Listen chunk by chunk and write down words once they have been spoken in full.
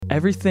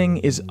Everything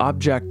is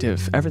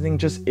objective. Everything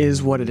just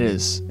is what it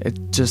is. It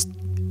just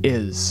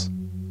is.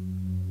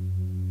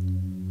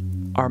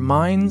 Our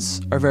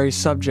minds are very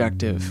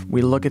subjective.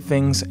 We look at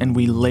things and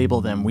we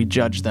label them, we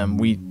judge them,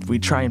 we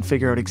try and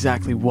figure out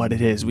exactly what it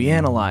is, we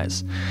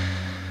analyze.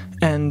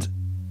 And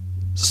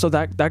so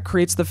that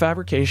creates the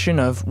fabrication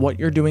of what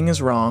you're doing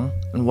is wrong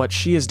and what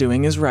she is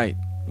doing is right.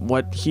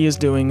 What he is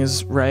doing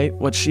is right,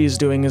 what she is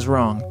doing is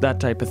wrong, that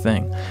type of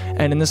thing.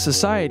 And in this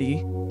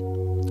society,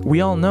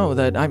 we all know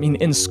that, I mean,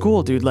 in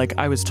school, dude, like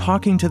I was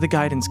talking to the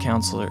guidance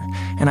counselor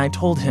and I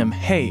told him,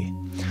 hey,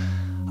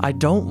 I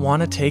don't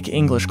want to take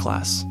English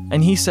class.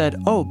 And he said,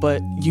 oh,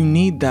 but you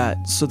need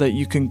that so that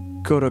you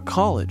can go to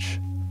college.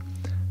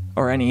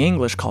 Or any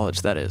English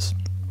college, that is.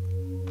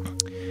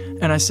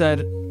 And I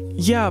said,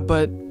 yeah,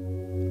 but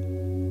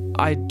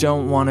I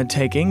don't want to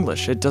take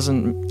English. It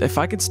doesn't, if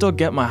I could still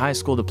get my high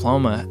school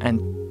diploma and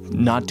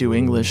not do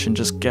English and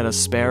just get a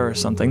spare or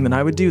something, then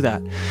I would do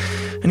that.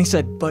 And he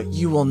said, but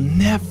you will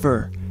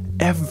never,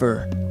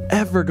 ever,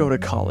 ever go to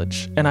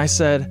college. And I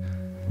said,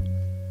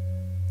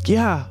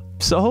 yeah,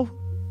 so?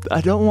 I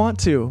don't want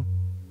to.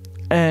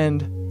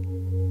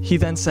 And he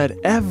then said,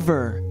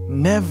 ever,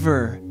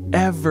 never,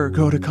 ever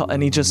go to college.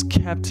 And he just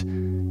kept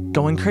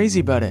going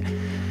crazy about it.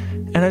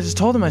 And I just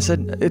told him, I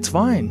said, it's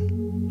fine.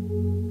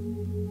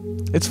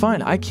 It's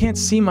fine. I can't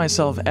see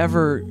myself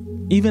ever,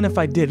 even if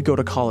I did go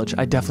to college,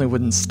 I definitely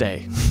wouldn't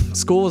stay.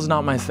 School is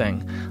not my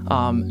thing.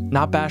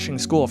 Not bashing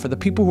school. For the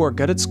people who are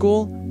good at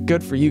school,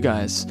 good for you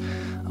guys.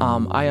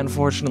 I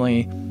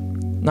unfortunately,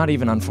 not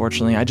even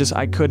unfortunately,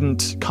 I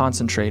couldn't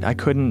concentrate. I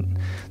couldn't,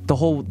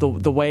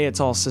 the way it's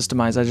all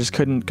systemized, I just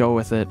couldn't go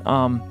with it.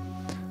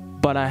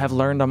 But I have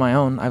learned on my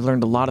own. I've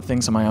learned a lot of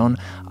things on my own.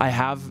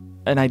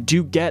 And I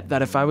do get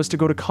that if I was to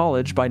go to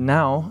college by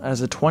now,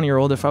 as a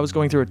 20-year-old, if I was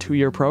going through a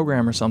 2-year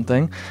program or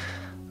something,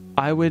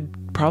 I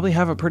would probably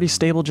have a pretty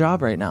stable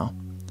job right now.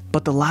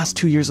 But the last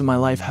 2 years of my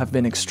life have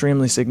been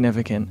extremely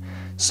significant.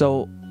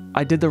 So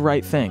I did the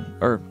right thing,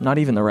 or not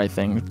even the right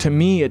thing. To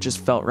me, it just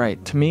felt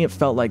right. To me, it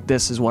felt like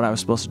this is what I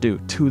was supposed to do.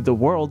 To the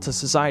world, to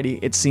society,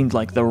 it seemed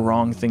like the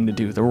wrong thing to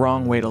do, the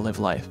wrong way to live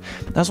life.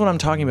 That's what I'm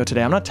talking about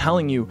today. I'm not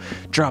telling you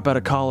drop out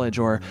of college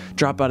or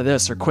drop out of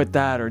this or quit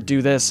that or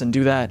do this and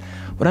do that.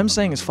 What I'm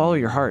saying is follow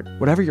your heart.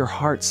 Whatever your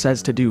heart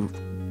says to do,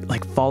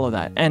 like follow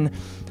that. And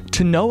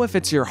to know if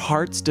it's your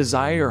heart's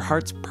desire, your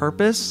heart's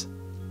purpose,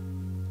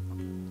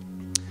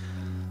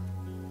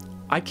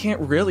 I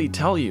can't really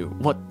tell you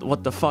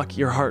what the fuck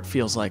your heart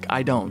feels like.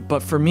 I don't.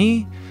 But for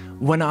me,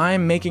 when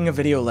I'm making a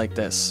video like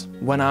this,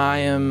 when I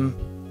am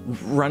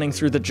running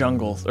through the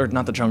jungle, or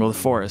not the jungle, the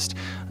forest,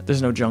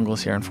 there's no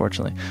jungles here,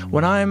 unfortunately.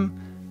 When I'm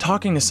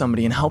talking to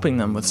somebody and helping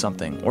them with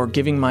something, or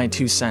giving my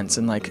 2 cents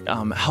and like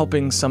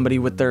helping somebody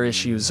with their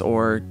issues,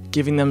 or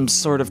giving them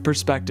sort of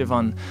perspective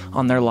on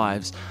their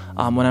lives,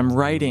 when I'm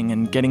writing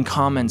and getting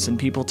comments and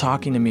people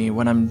talking to me,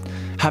 when I'm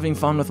having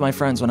fun with my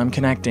friends, when I'm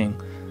connecting,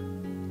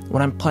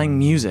 when I'm playing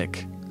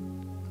music,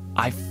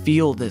 I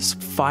feel this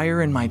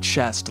fire in my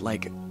chest,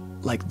 like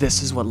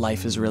this is what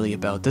life is really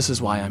about. This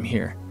is why I'm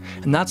here.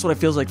 And that's what it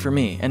feels like for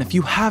me. And if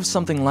you have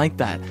something like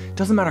that, it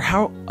doesn't matter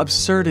how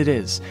absurd it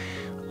is.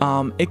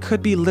 It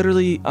could be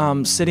literally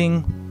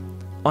sitting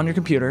on your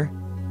computer,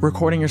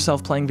 recording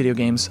yourself playing video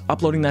games,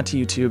 uploading that to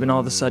YouTube, and all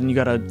of a sudden you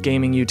got a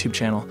gaming YouTube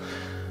channel.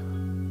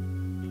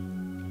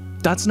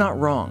 That's not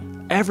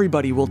wrong.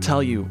 Everybody will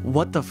tell you,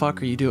 what the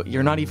fuck are you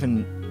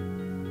doing?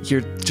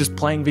 You're just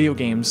playing video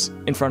games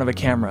in front of a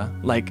camera.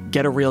 Like,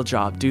 get a real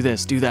job, do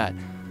this, do that.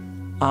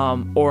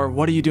 Or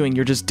what are you doing?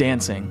 You're just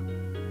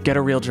dancing. Get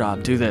a real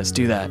job, do this,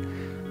 do that.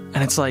 And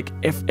it's like,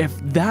 if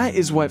that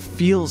is what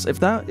feels,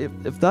 if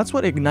that's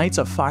what ignites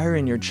a fire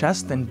in your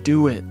chest, then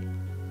do it.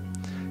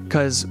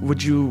 Because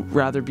would you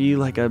rather be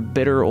like a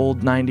bitter old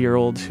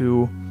 90-year-old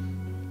who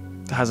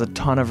has a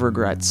ton of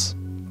regrets?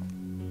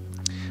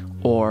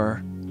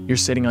 Or you're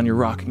sitting on your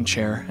rocking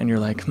chair and you're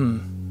like,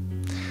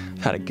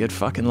 had a good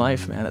fucking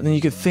life, man. And then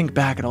you could think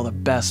back at all the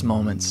best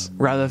moments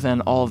rather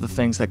than all of the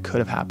things that could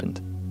have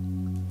happened.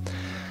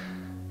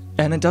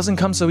 And it doesn't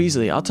come so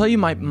easily. I'll tell you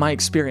my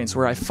experience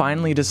where I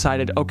finally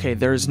decided, okay,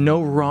 there's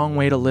no wrong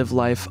way to live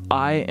life.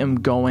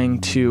 I'm going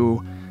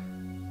to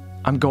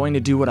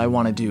do what I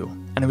want to do.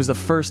 And it was the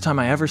first time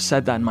I ever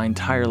said that in my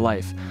entire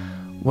life.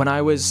 When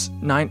I was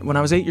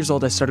 8 years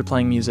old, I started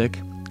playing music.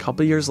 A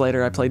couple years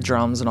later, I played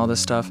drums and all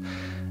this stuff.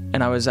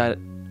 And I was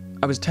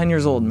 10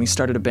 years old and we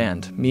started a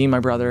band. Me, my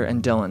brother,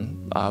 and Dylan,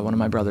 one of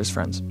my brother's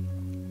friends.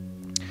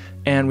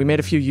 And we made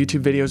a few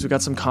YouTube videos. We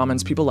got some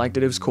comments. People liked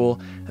it. It was cool.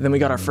 And then we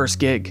got our first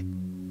gig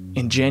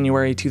in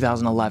January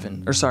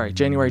 2010.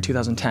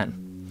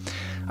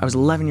 I was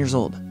 11 years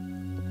old.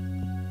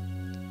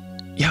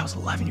 Yeah, I was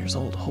 11 years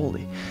old.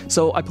 Holy.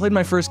 So I played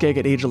my first gig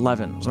at age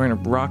 11. I was wearing a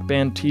Rock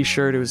Band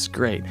t-shirt. It was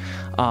great.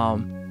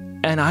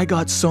 And I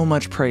got so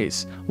much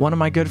praise. One of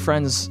my good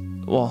friends,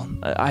 well,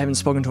 I haven't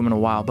spoken to him in a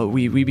while, but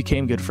we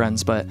became good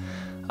friends. But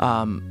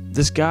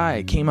this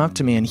guy came up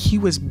to me and he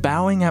was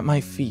bowing at my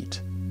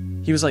feet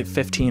He was like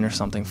 15 or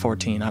something,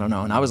 14, I don't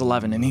know. And I was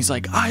 11, and he's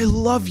like, I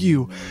love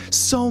you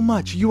so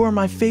much. You are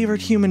my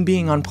favorite human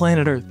being on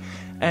planet Earth.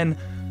 And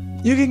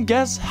you can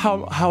guess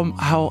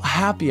how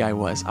happy I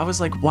was. I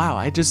was like, wow,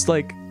 I just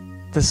like,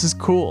 this is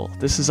cool.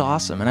 This is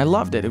awesome. And I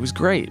loved it. It was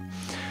great.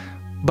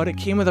 But it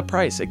came with a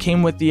price. It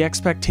came with the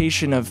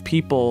expectation of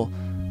people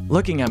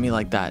looking at me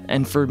like that.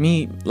 And for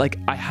me, like,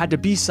 I had to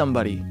be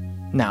somebody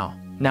now.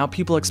 Now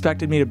people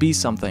expected me to be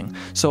something.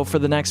 So for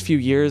the next few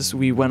years,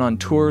 we went on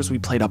tours. We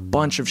played a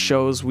bunch of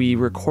shows. We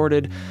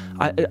recorded.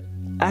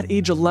 At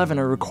age 11,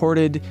 I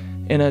recorded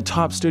in a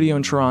top studio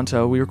in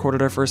Toronto. We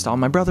recorded our first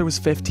album. My brother was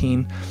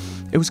 15.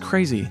 It was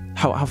crazy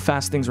how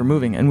fast things were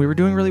moving. And we were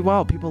doing really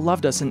well. People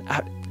loved us. And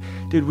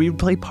dude, we would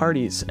play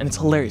parties, and it's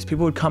hilarious.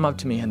 People would come up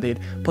to me, and they'd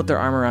put their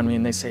arm around me,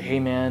 and they'd say, hey,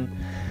 man,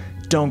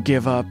 don't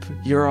give up.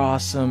 You're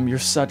awesome. You're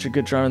such a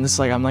good drummer. And this,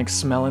 like, I'm like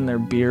smelling their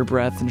beer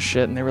breath and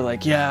shit. And they were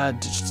like, yeah,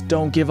 just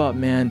don't give up,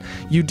 man.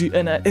 You do.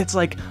 And it's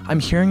like, I'm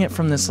hearing it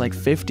from this like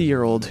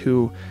 50-year-old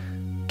who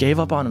gave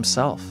up on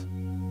himself.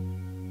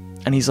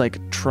 And he's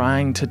like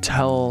trying to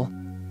tell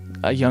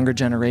a younger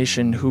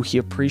generation who he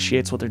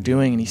appreciates what they're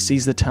doing, and he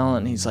sees the talent,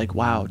 and he's like,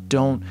 wow,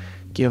 don't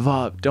give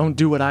up. Don't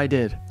do what I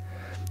did.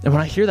 And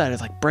when I hear that,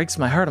 it like breaks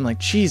my heart. I'm like,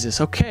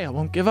 Jesus, okay, I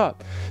won't give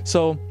up.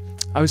 So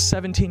I was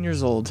 17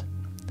 years old.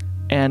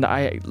 And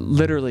I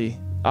literally,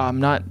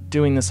 I'm not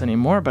doing this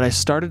anymore, but I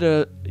started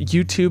a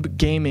YouTube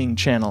gaming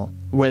channel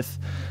with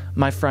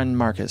my friend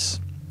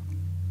Marcus.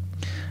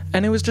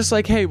 And it was just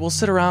like, hey, we'll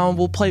sit around,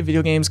 we'll play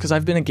video games, because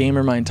I've been a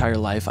gamer my entire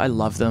life. I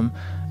love them.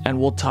 And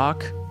we'll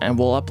talk, and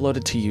we'll upload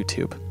it to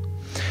YouTube.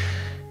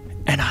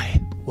 And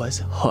I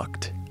was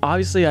hooked.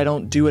 Obviously, I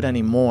don't do it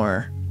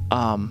anymore.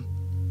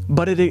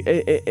 But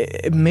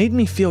it made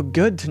me feel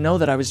good to know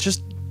that I was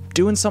just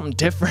doing something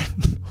different.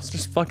 I was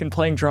just fucking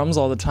playing drums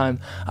all the time.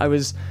 I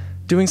was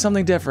doing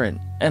something different,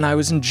 and I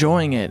was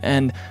enjoying it,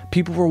 and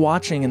people were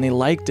watching, and they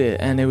liked it,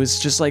 and it was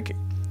just like,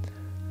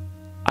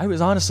 I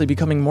was honestly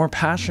becoming more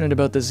passionate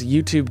about this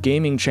YouTube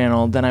gaming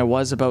channel than I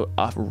was about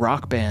a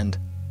rock band.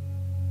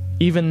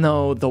 Even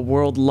though the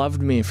world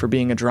loved me for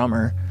being a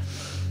drummer.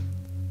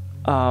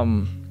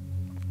 My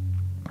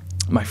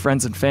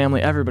friends and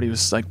family, everybody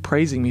was like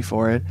praising me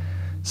for it.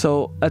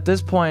 So at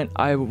this point,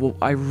 I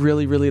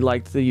really, really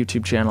liked the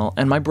YouTube channel.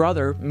 And my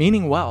brother,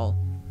 meaning well,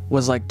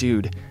 was like,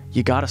 dude,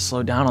 you gotta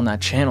slow down on that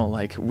channel.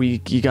 Like,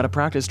 you gotta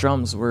practice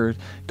drums. We're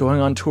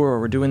going on tour.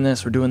 We're doing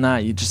this. We're doing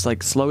that. You just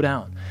like slow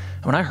down.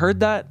 And when I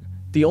heard that,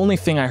 the only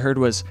thing I heard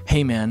was,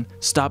 hey man,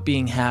 stop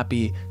being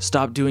happy.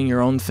 Stop doing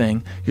your own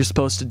thing. You're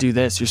supposed to do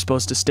this. You're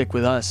supposed to stick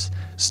with us.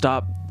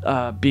 Stop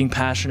being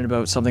passionate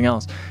about something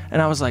else.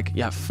 And I was like,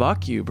 yeah,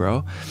 fuck you,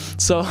 bro.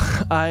 So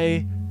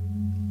I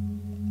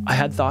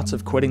had thoughts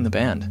of quitting the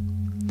band.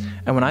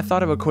 And when I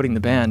thought about quitting the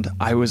band,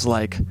 I was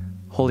like,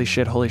 holy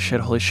shit, holy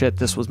shit, holy shit,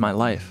 this was my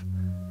life.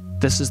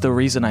 This is the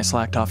reason I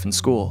slacked off in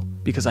school,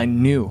 because I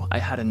knew, I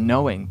had a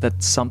knowing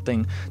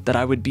that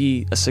I would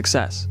be a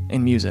success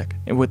in music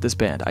and with this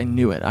band. I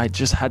knew it. I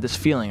just had this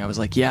feeling. I was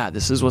like, yeah,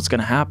 this is what's going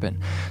to happen.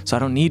 So I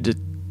don't need to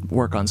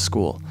work on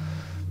school.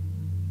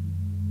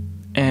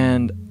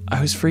 And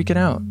I was freaking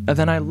out. And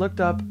then I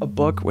looked up a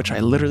book, which I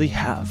literally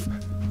have.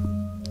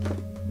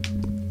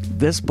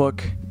 This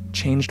book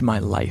changed my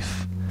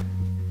life.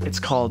 It's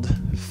called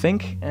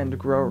Think and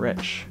Grow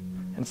Rich.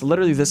 And it's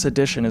literally this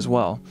edition as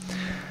well.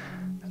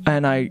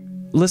 And I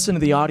listened to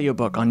the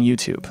audiobook on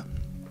YouTube.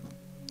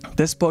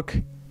 This book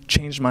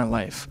changed my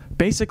life.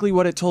 Basically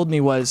what it told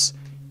me was,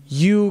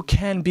 you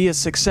can be a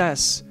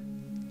success.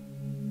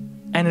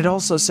 And it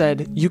also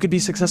said, you could be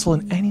successful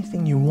in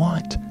anything you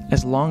want,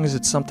 as long as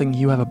it's something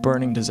you have a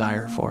burning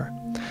desire for.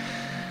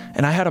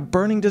 And I had a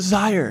burning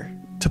desire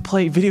to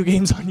play video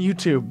games on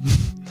YouTube.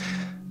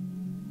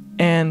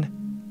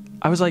 And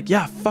I was like,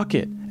 yeah, fuck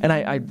it. And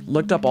I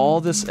looked up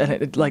all this, and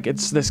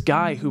it's this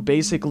guy who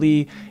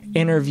basically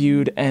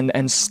interviewed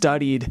and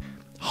studied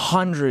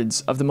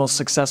hundreds of the most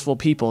successful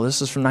people.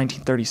 This is from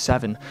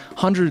 1937.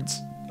 Hundreds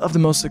of the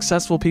most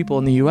successful people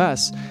in the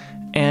US,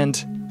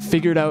 and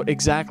figured out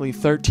exactly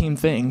 13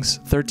 things,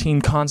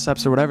 13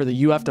 concepts or whatever that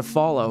you have to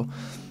follow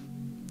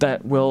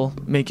that will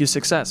make you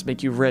success,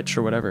 make you rich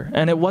or whatever.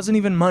 And it wasn't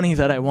even money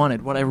that I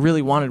wanted. What I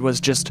really wanted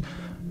was just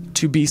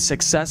to be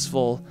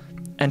successful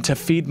and to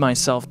feed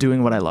myself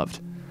doing what I loved.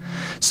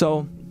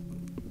 So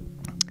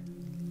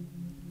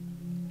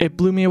it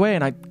blew me away,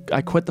 and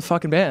I quit the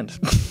fucking band.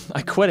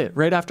 I quit it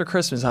right after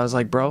Christmas. I was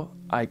like, bro,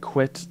 I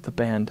quit the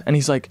band. And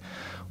he's like,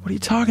 what are you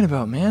talking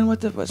about, man? What?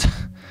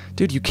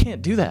 Dude, you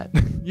can't do that.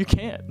 You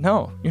can't.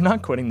 No, you're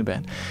not quitting the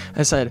band.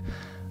 I said,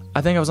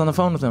 I think I was on the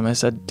phone with him. I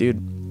said, dude,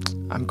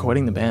 I'm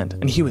quitting the band.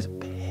 And he was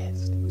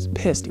pissed. He was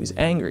pissed. He was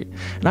angry.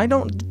 And I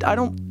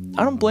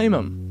don't blame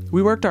him.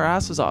 We worked our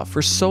asses off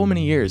for so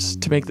many years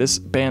to make this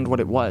band what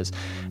it was.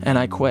 And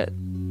I quit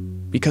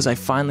because I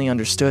finally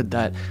understood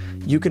that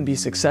you can be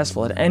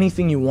successful at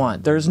anything you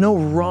want. There's no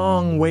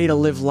wrong way to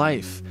live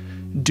life.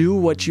 Do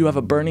what you have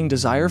a burning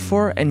desire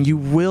for, and you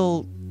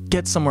will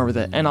get somewhere with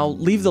it. And I'll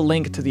leave the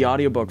link to the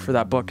audiobook for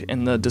that book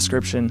in the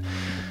description,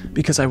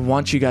 because I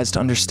want you guys to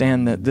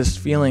understand that this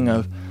feeling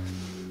of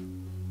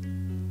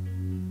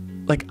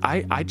like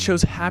I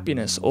chose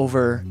happiness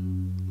over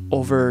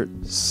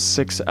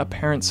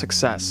apparent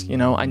success. You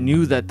know, I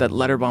knew that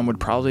Letterbomb would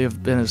probably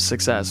have been a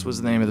success,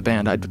 was the name of the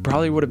band. I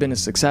probably would have been a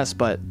success,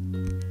 but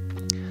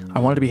I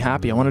wanted to be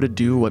happy. I wanted to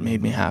do what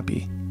made me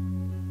happy.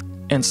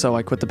 And so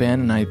I quit the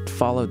band and I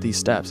followed these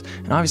steps.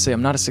 And obviously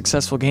I'm not a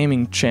successful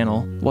gaming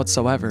channel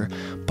whatsoever,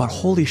 but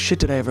holy shit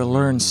did I ever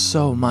learn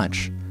so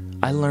much.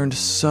 I learned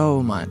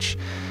so much.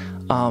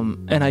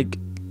 And I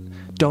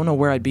don't know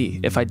where I'd be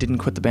if I didn't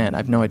quit the band. I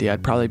have no idea.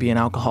 I'd probably be an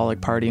alcoholic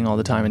partying all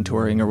the time and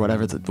touring or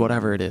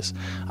whatever it is.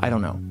 I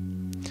don't know.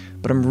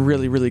 But I'm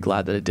really, really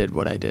glad that I did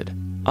what I did.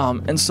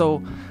 And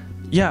so,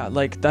 yeah,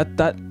 like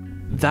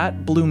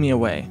that blew me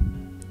away.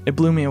 It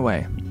blew me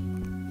away.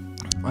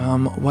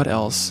 What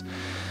else?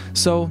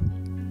 So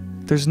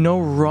there's no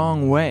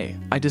wrong way.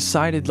 I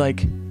decided, like,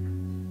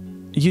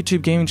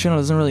 YouTube gaming channel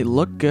doesn't really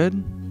look good.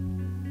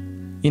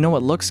 You know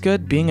what looks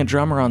good? Being a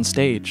drummer on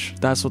stage.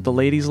 That's what the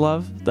ladies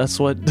love. That's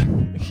what,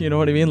 you know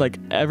what I mean? Like,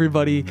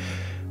 everybody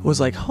was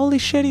like, holy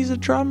shit, he's a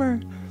drummer.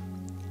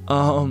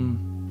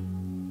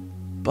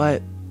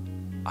 But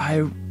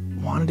I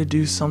wanted to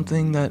do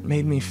something that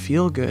made me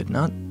feel good,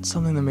 not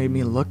something that made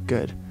me look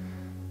good.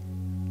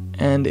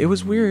 And it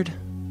was weird.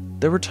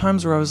 There were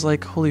times where I was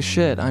like, holy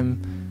shit,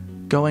 I'm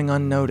going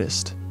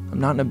unnoticed. I'm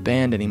not in a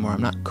band anymore.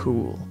 I'm not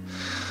cool.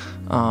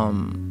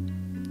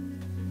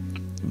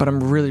 But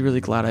I'm really,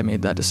 really glad I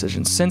made that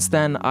decision. Since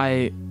then,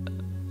 I've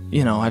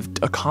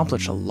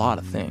accomplished a lot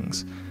of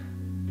things.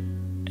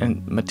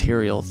 And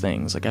material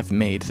things. Like, I've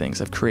made things.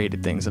 I've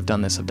created things. I've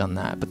done this. I've done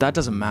that. But that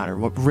doesn't matter.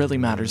 What really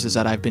matters is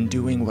that I've been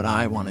doing what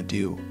I want to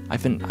do.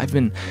 I've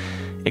been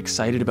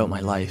excited about my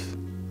life.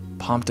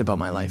 Pumped about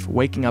my life.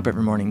 Waking up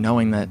every morning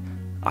knowing that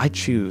I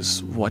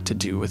choose what to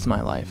do with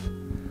my life.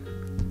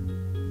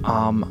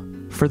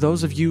 For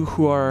those of you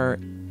who are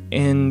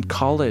in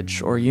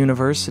college or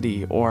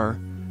university or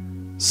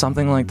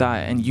something like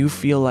that, and you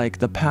feel like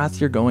the path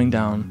you're going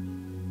down,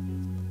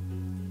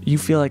 you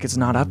feel like it's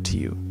not up to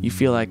you. You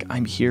feel like,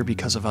 I'm here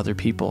because of other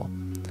people.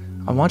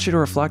 I want you to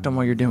reflect on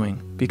what you're doing,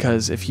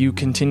 because if you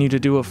continue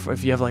to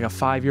if you have like a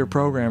 5-year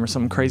program or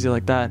something crazy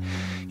like that,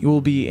 you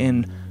will be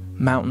in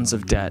mountains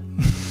of debt.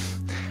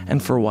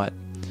 And for what?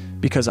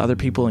 Because other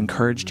people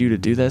encouraged you to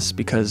do this,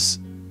 because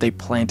they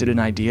planted an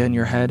idea in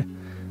your head.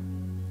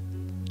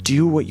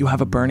 Do what you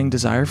have a burning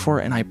desire for,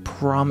 and I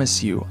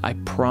promise you,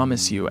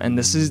 and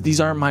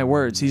these aren't my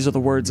words, these are the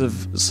words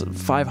of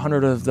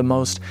 500 of the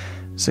most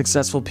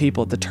successful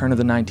people at the turn of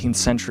the 19th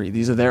century.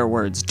 These are their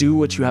words. Do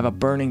what you have a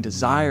burning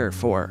desire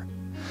for,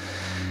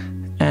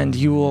 and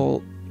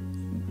you'll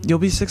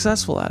be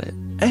successful at it.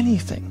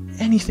 Anything.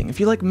 If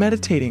you like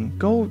meditating,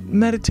 go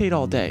meditate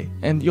all day,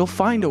 and you'll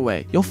find a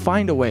way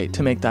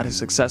to make that a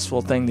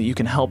successful thing that you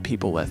can help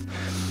people with.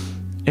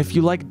 If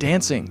you like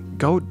dancing,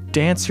 go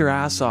dance your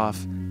ass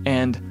off,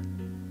 and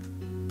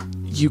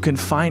you can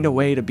find a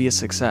way to be a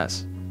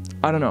success.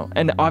 I don't know.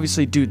 And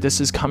obviously, dude, this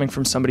is coming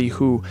from somebody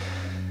who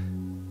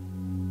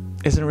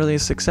isn't really a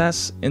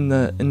success in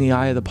the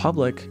eye of the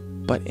public,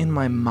 but in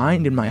my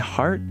mind, in my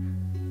heart,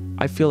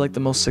 I feel like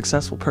the most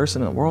successful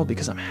person in the world,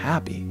 because I'm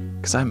happy,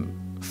 because I'm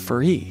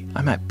free,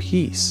 I'm at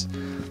peace.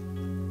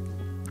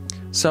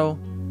 So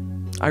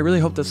I really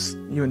hope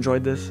you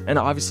enjoyed this. And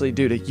obviously,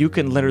 dude, you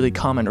can literally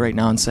comment right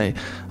now and say,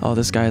 oh,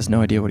 this guy has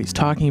no idea what he's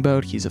talking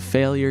about. He's a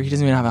failure. He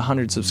doesn't even have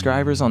 100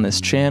 subscribers on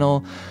this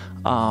channel.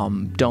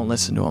 Don't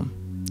listen to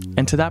him.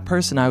 And to that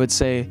person, I would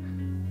say,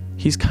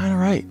 he's kind of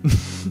right.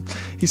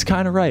 He's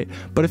kind of right.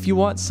 But if you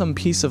want some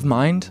peace of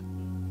mind,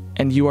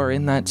 and you are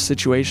in that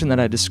situation that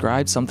I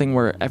described, something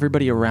where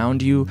everybody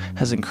around you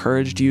has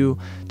encouraged you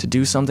to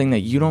do something that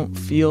you don't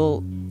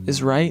feel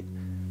is right,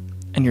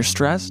 and you're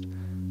stressed,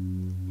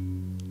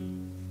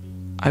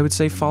 I would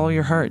say follow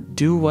your heart.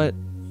 Do what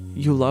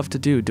you love to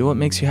do. Do what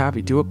makes you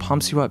happy. Do what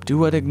pumps you up. Do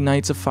what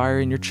ignites a fire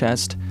in your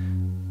chest.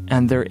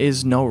 And there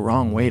is no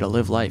wrong way to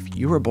live life.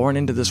 You were born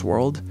into this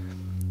world.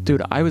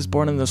 Dude, I was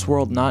born in this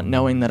world not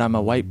knowing that I'm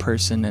a white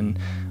person and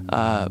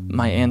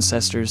my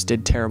ancestors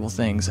did terrible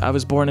things. I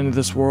was born into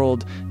this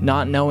world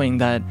not knowing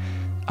that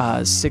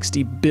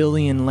 60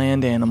 billion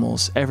land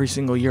animals every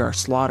single year are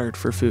slaughtered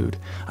for food.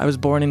 I was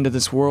born into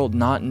this world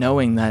not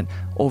knowing that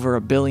over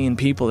 1 billion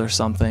people or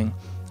something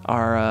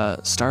are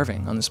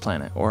starving on this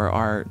planet,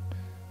 or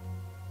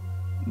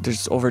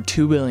there's over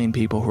 2 billion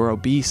people who are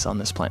obese on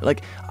this planet.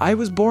 Like, I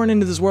was born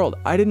into this world.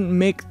 I didn't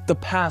make the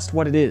past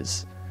what it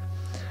is.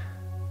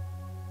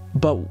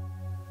 But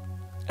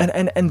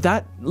and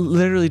that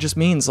literally just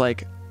means,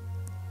 like,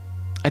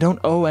 I don't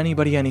owe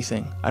anybody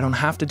anything. I don't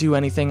have to do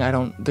anything.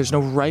 There's no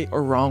right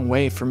or wrong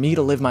way for me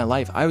to live my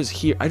life. I was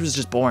here. I was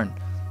just born.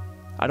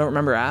 I don't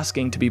remember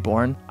asking to be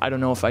born. I don't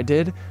know if I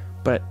did,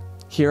 but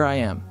here I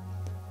am.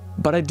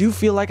 But I do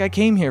feel like I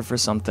came here for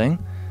something.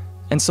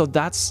 And so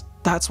that's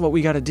what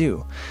we got to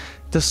do.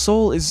 The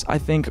soul is, I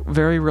think,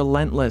 very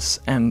relentless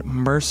and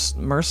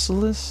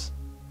merciless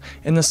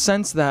in the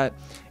sense that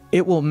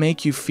it will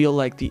make you feel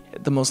like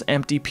the most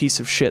empty piece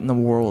of shit in the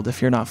world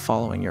if you're not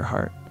following your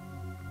heart.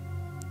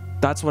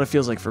 That's what it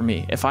feels like for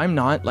me. If I'm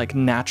not, like,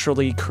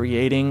 naturally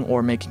creating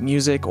or making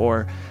music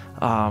or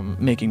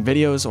making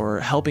videos or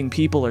helping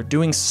people or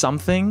doing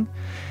something,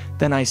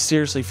 then I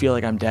seriously feel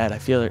like I'm dead. I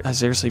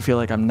seriously feel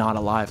like I'm not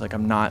alive. Like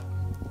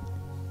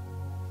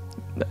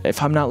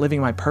if I'm not living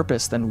my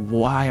purpose, then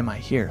why am I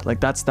here? Like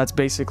that's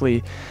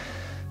basically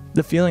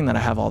the feeling that I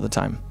have all the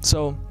time.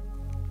 So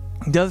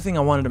the other thing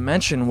I wanted to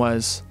mention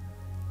was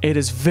it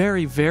is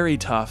very, very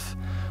tough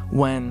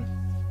when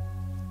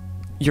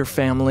your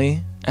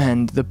family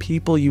and the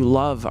people you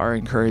love are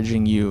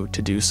encouraging you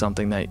to do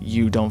something that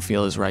you don't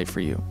feel is right for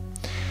you.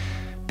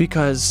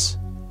 Because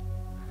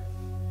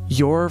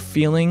your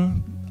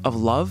feeling of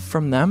love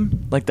from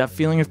them, like that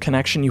feeling of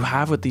connection you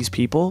have with these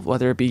people,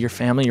 whether it be your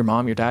family, your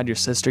mom, your dad, your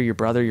sister, your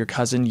brother, your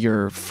cousin,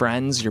 your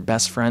friends, your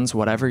best friends,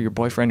 whatever, your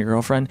boyfriend, your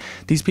girlfriend,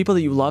 these people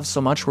that you love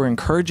so much were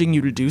encouraging you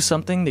to do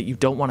something that you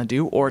don't want to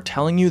do or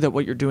telling you that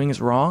what you're doing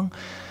is wrong.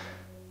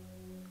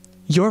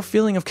 Your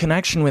feeling of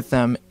connection with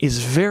them is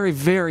very,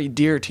 very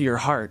dear to your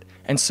heart.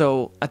 And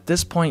so at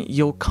this point,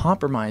 you'll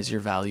compromise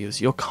your values.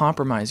 You'll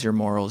compromise your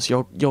morals.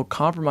 You'll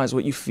compromise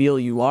what you feel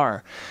you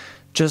are,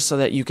 just so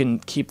that you can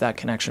keep that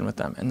connection with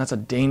them. And that's a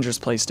dangerous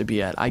place to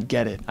be at. I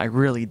get it. I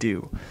really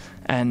do.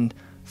 And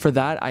for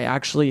that, I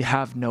actually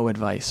have no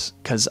advice,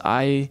 because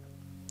I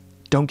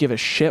don't give a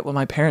shit what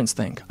my parents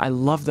think. I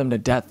love them to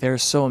death. They're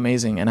so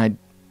amazing, and I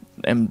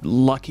am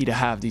lucky to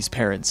have these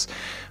parents.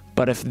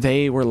 But if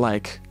they were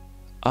like,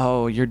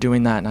 oh, you're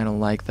doing that and I don't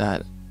like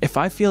that, if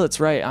I feel it's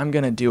right, I'm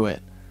going to do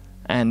it.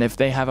 And if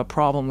they have a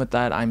problem with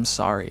that, I'm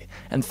sorry.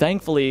 And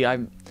thankfully,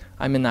 I'm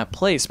in that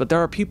place. But there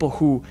are people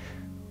who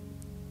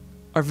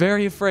are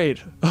very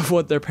afraid of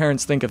what their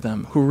parents think of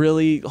them, who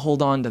really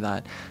hold on to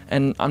that.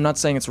 And I'm not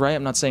saying it's right,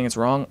 I'm not saying it's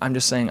wrong, I'm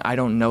just saying I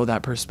don't know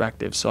that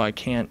perspective, so I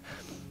can't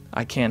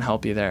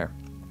help you there.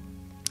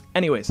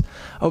 Anyways,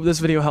 I hope this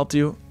video helped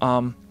you.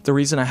 The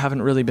reason I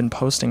haven't really been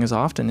posting as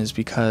often is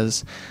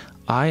because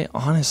I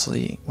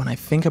honestly, when I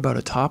think about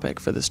a topic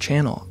for this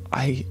channel,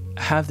 I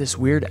have this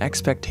weird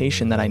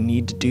expectation that I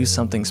need to do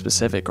something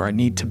specific or I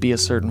need to be a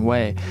certain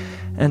way.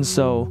 And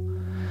so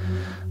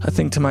I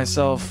think to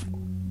myself,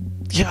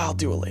 yeah, I'll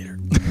do it later.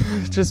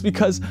 Just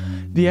because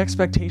the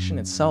expectation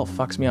itself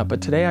fucks me up. But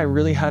today I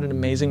really had an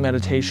amazing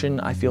meditation.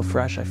 I feel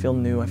fresh, I feel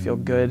new, I feel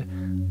good.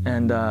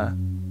 And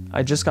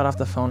I just got off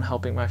the phone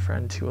helping my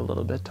friend too a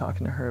little bit,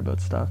 talking to her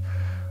about stuff.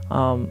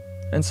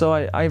 And so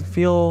I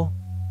feel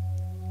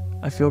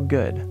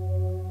good.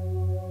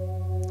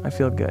 I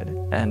feel good.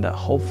 And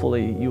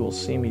hopefully you will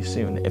see me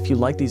soon. If you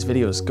like these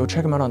videos, go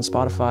check them out on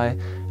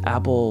Spotify,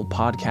 Apple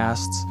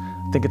Podcasts.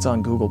 I think it's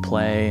on Google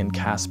Play and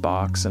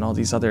CastBox and all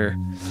these other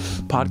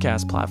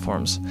podcast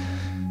platforms.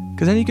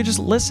 Because then you could just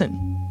listen.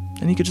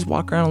 And you could just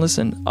walk around and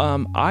listen.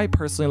 I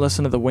personally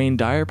listen to the Wayne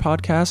Dyer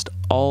podcast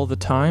all the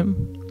time,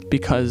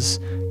 because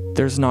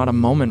there's not a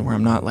moment where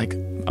I'm not like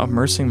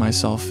immersing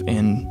myself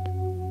in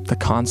the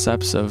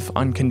concepts of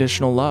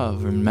unconditional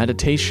love and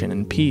meditation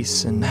and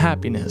peace and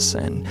happiness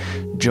and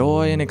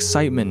joy and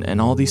excitement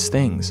and all these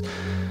things.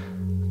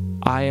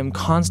 I am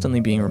constantly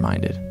being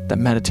reminded that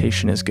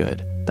meditation is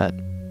good, that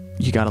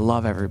you gotta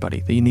love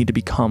everybody, that you need to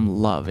become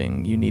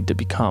loving, you need to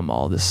become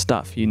all this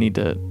stuff, you need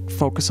to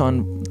focus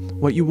on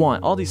what you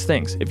want, all these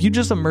things. If you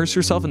just immerse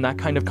yourself in that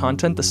kind of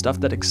content, the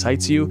stuff that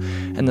excites you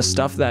and the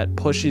stuff that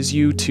pushes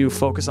you to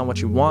focus on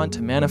what you want,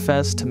 to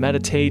manifest, to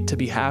meditate, to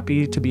be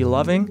happy, to be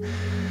loving,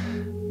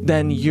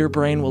 then your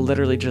brain will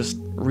literally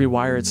just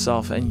rewire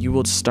itself and you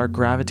will start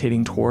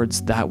gravitating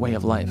towards that way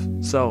of life.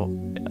 So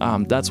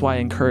that's why I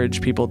encourage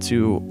people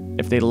to,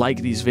 if they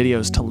like these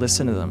videos, to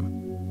listen to them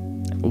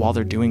while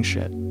they're doing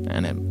shit.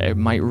 And it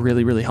might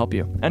really, really help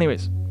you.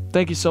 Anyways,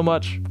 thank you so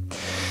much.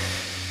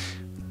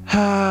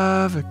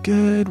 Have a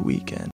good weekend.